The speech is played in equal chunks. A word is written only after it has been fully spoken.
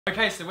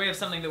Okay, so we have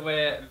something that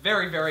we're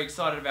very, very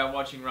excited about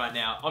watching right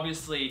now.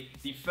 Obviously,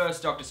 the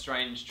first Doctor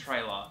Strange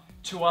trailer,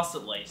 to us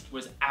at least,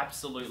 was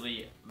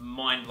absolutely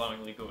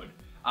mind-blowingly good.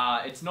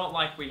 It's not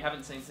like we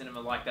haven't seen cinema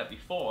like that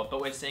before,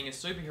 but we're seeing a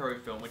superhero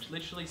film which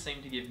literally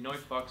seemed to give no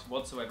fucks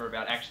whatsoever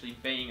about actually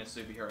being a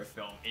superhero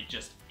film. It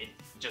just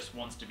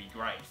wants to be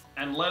great.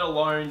 And let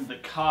alone the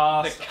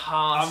cast. The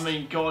cast. I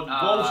mean, God,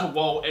 wall to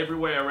wall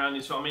everywhere around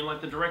this film. I mean,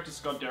 like the director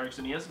Scott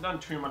Derrickson, he hasn't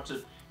done too much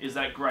that is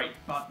that great.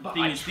 But the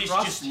thing is, this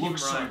just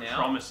looks so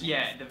promising.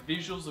 Yeah, the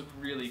visuals look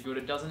really good.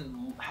 It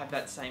doesn't have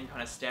that same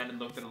kind of standard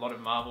look that a lot of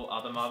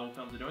other Marvel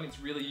films are doing.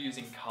 It's really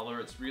using color.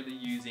 It's really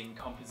using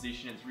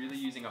composition. It's really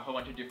using a whole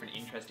bunch of different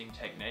interesting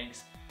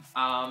techniques.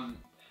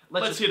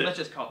 Let's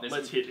just cop this.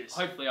 Let's hit this.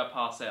 Hopefully I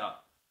pass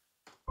out.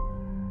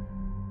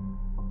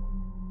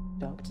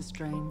 Doctor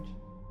Strange,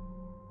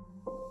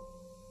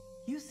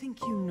 you think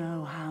you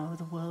know how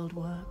the world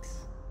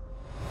works?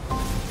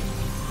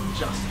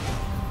 Just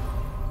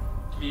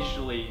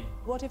visually.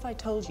 What if I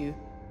told you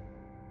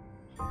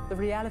the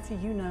reality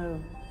you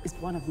know is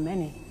one of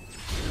many?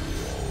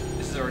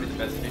 This is already the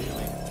best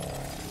visually.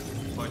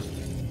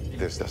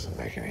 This doesn't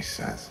make any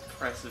sense.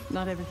 Impressive.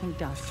 Not everything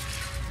does.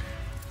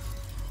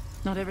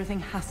 Not everything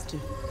has to.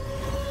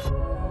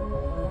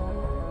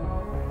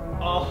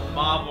 Oh,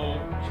 Marvel.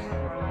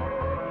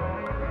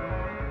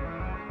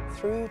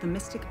 Through the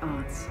mystic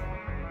arts,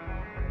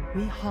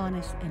 we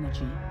harness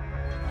energy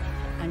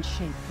and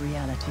shape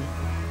reality.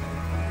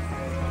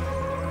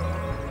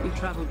 We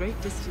travel great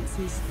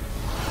distances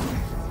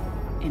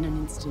in an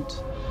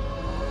instant.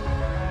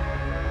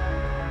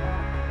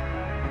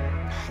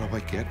 How do I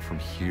get from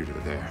here to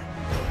there?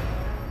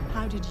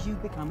 How did you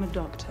become a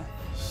doctor?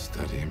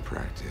 Study and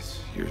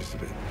practice, years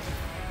of it.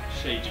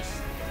 She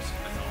just looks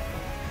phenomenal.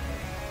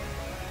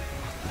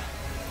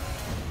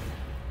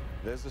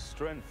 There's a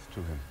strength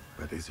to him.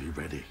 But is he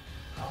ready?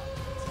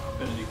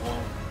 Benedict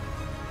Wong.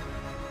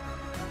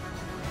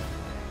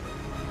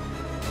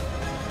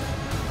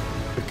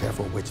 Be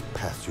careful which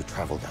path you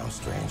travel down,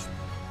 Strange.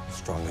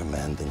 Stronger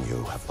men than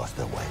you have lost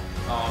their way.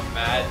 Oh,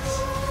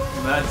 Mads.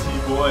 Madsy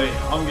boy,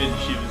 I'm getting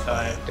shivers,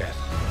 hey. Death.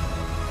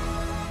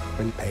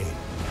 In pain.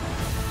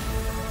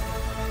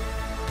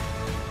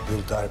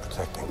 You'll die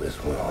protecting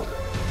this world.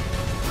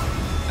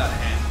 That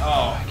hand.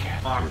 Oh, I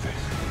can't Do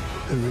this.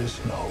 There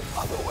is no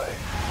other way.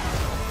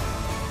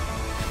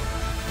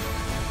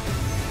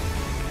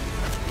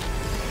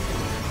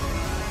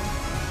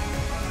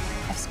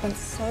 I've spent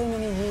so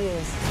many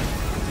years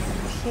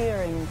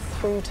peering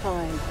through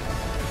time,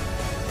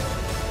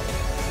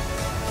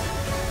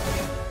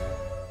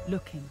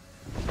 looking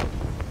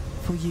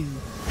for you.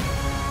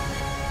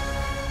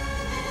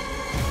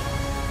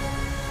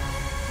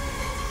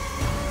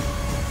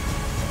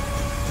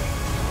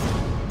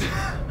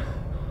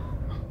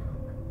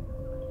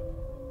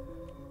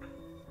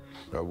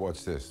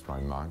 What's this, my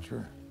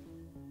mantra?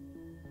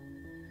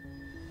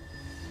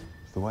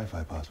 It's the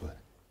Wi-Fi password.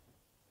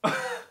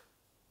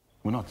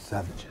 We're not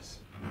savages.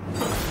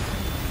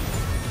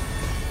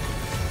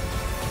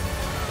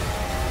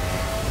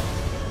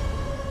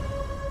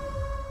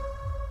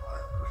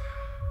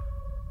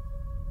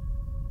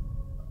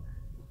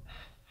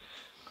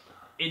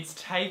 It's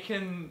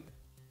taken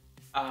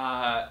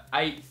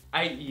 8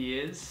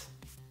 years,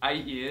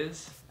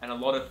 and a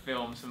lot of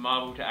films for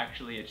Marvel to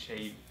actually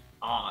achieve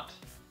art.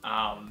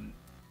 I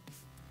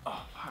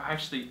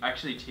actually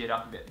teared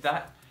up a bit.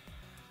 That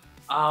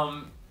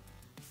I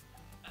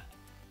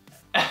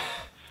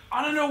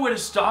don't know where to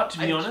start, to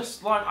be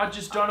honest. Like, I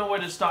just don't know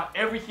where to start.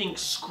 Everything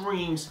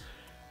screams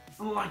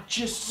like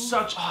just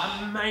such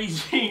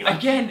amazing.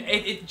 Again,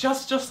 it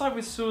just like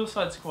with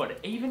Suicide Squad.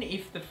 Even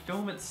if the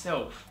film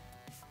itself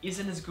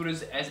isn't as good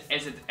as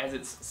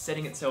it's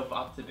setting itself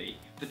up to be,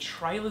 the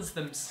trailers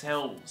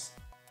themselves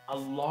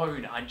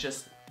alone are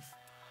just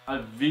a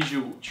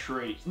visual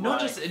treat. Not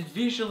just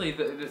visually,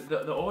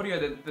 the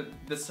audio,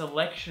 the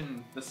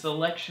selection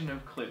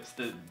of clips,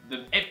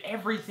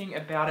 everything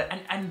about it,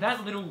 and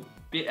that little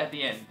bit at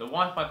the end, the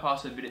Wi-Fi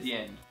password bit at the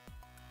end,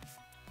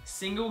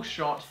 single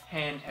shot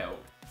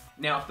handheld.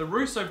 Now, if the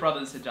Russo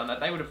brothers had done that,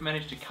 they would have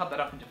managed to cut that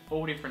up into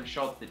 4 different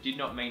shots that did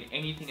not mean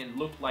anything and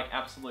looked like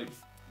absolute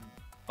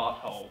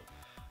butthole.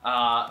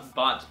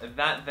 But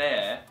that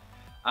there.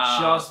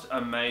 Just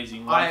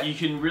amazing. Like, you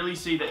can really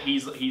see that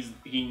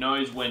he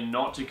knows when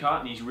not to cut,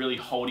 and he's really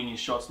holding his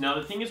shots. Now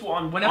the thing is,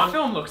 when a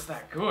film looks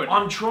that good,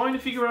 I'm trying to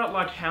figure out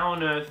like how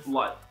on earth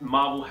like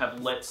Marvel have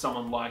let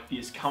someone like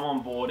this come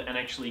on board and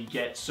actually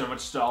get so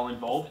much style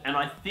involved. And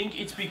I think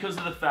it's because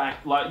of the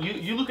fact, like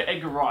you look at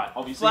Edgar Wright.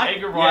 Obviously,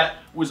 Edgar Wright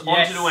was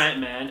on to do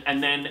Ant-Man,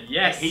 and then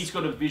he's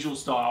got a visual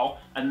style,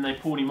 and they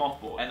pulled him off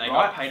board. And they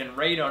got Peyton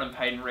Reed on, and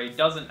Peyton Reed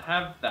doesn't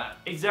have that.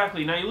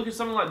 Exactly. Now you look at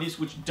something like this,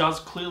 which does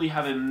clearly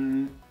have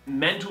a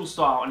mental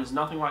style and is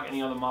nothing like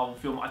any other Marvel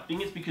film. I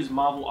think it's because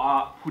Marvel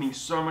are putting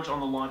so much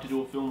on the line to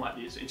do a film like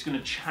this. It's going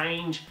to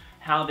change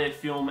how their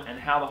film and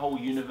how the whole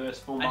universe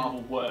for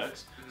Marvel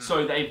works.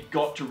 So they've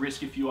got to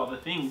risk a few other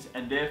things,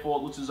 and therefore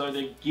it looks as though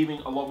they're giving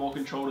a lot more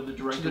control to the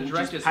director,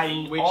 which is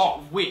paying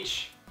off.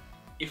 Which,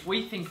 if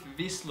we think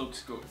this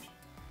looks good,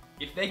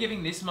 if they're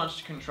giving this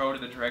much control to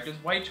the directors,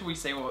 wait till we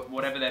see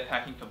whatever they're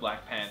packing for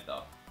Black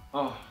Panther.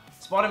 Oh.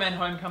 Spider-Man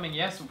Homecoming,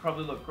 yes, will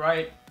probably look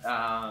great.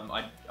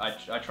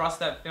 I trust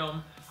that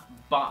film,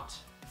 but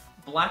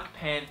Black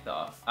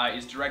Panther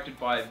is directed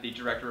by the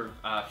director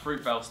of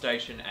Fruitvale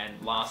Station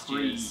and last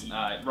year's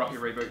Rocky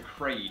reboot,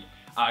 Creed.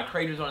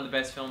 Creed was one of the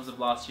best films of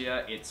last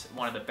year. It's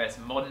one of the best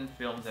modern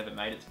films ever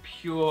made. It's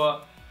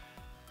pure,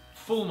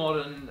 full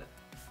modern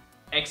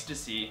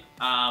ecstasy,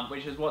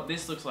 which is what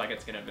this looks like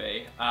it's going to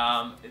be.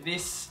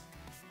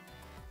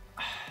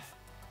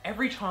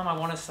 Every time I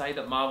want to say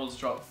that Marvel's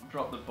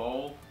dropped the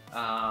ball,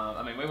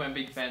 I mean, we weren't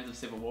big fans of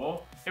Civil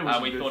War. We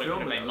thought it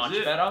could have been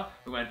much better.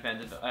 We weren't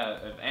fans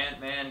of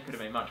Ant-Man, could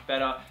have been much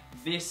better.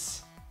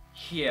 This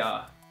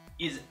here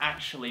is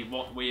actually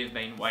what we have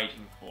been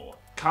waiting for.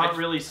 Can't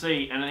really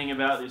see anything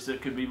about this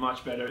that could be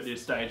much better at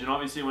this stage, and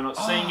obviously we're not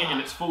seeing it in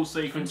its full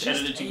sequence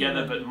edited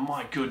together, but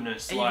my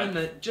goodness.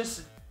 Even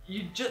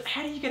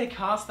how do you get a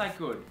cast that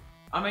good?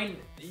 I mean,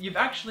 you've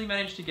actually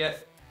managed to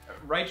get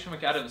Rachel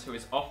McAdams, who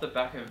is off the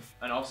back of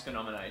an Oscar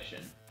nomination,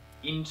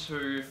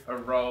 into a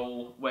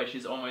role where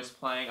she's almost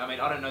playing, I mean,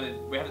 I don't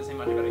know, we haven't seen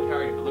much about her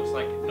character, but it looks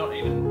like not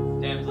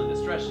even damsel in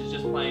distress, she's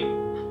just playing...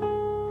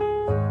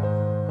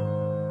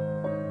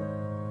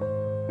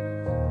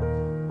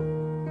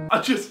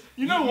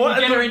 You know what?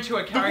 Get her into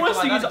a character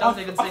like that, it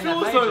doesn't even seem that major. I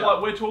feel as though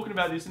like we're talking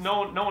about this,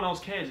 no one else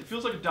cares. It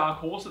feels like a dark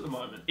horse at the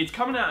moment. It's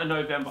coming out in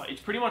November.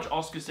 It's pretty much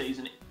Oscar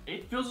season.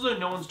 It feels as though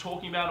no one's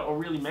talking about it or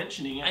really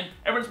mentioning it. And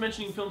everyone's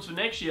mentioning films for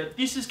next year.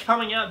 This is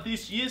coming out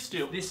this year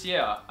still. This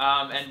year.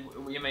 And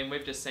I mean,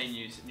 we've just seen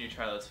new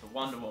trailers for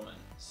Wonder Woman,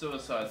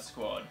 Suicide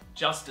Squad,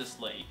 Justice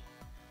League.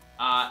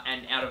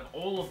 And out of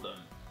all of them,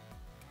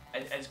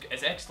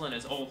 as excellent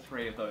as all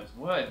three of those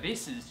were,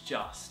 this is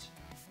just...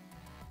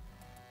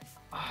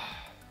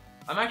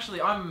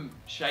 I'm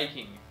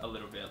shaking a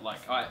little bit.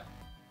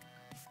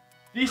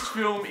 This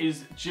film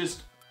is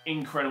just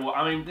incredible.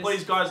 I mean,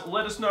 please guys,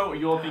 let us know what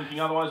you're thinking.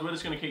 Otherwise, we're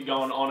just going to keep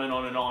going on and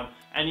on and on.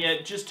 And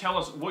yeah, just tell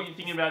us what you're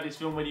thinking about this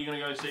film, whether you're going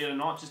to go see it or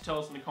not. Just tell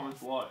us in the comments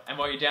below. And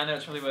while you're down there,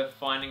 it's really worth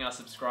finding our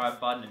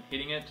subscribe button and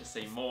hitting it to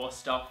see more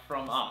stuff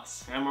from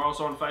us. And we're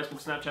also on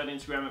Facebook, Snapchat,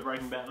 Instagram at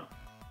Breaking Banner.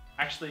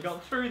 Actually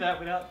got through that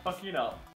without fucking it up.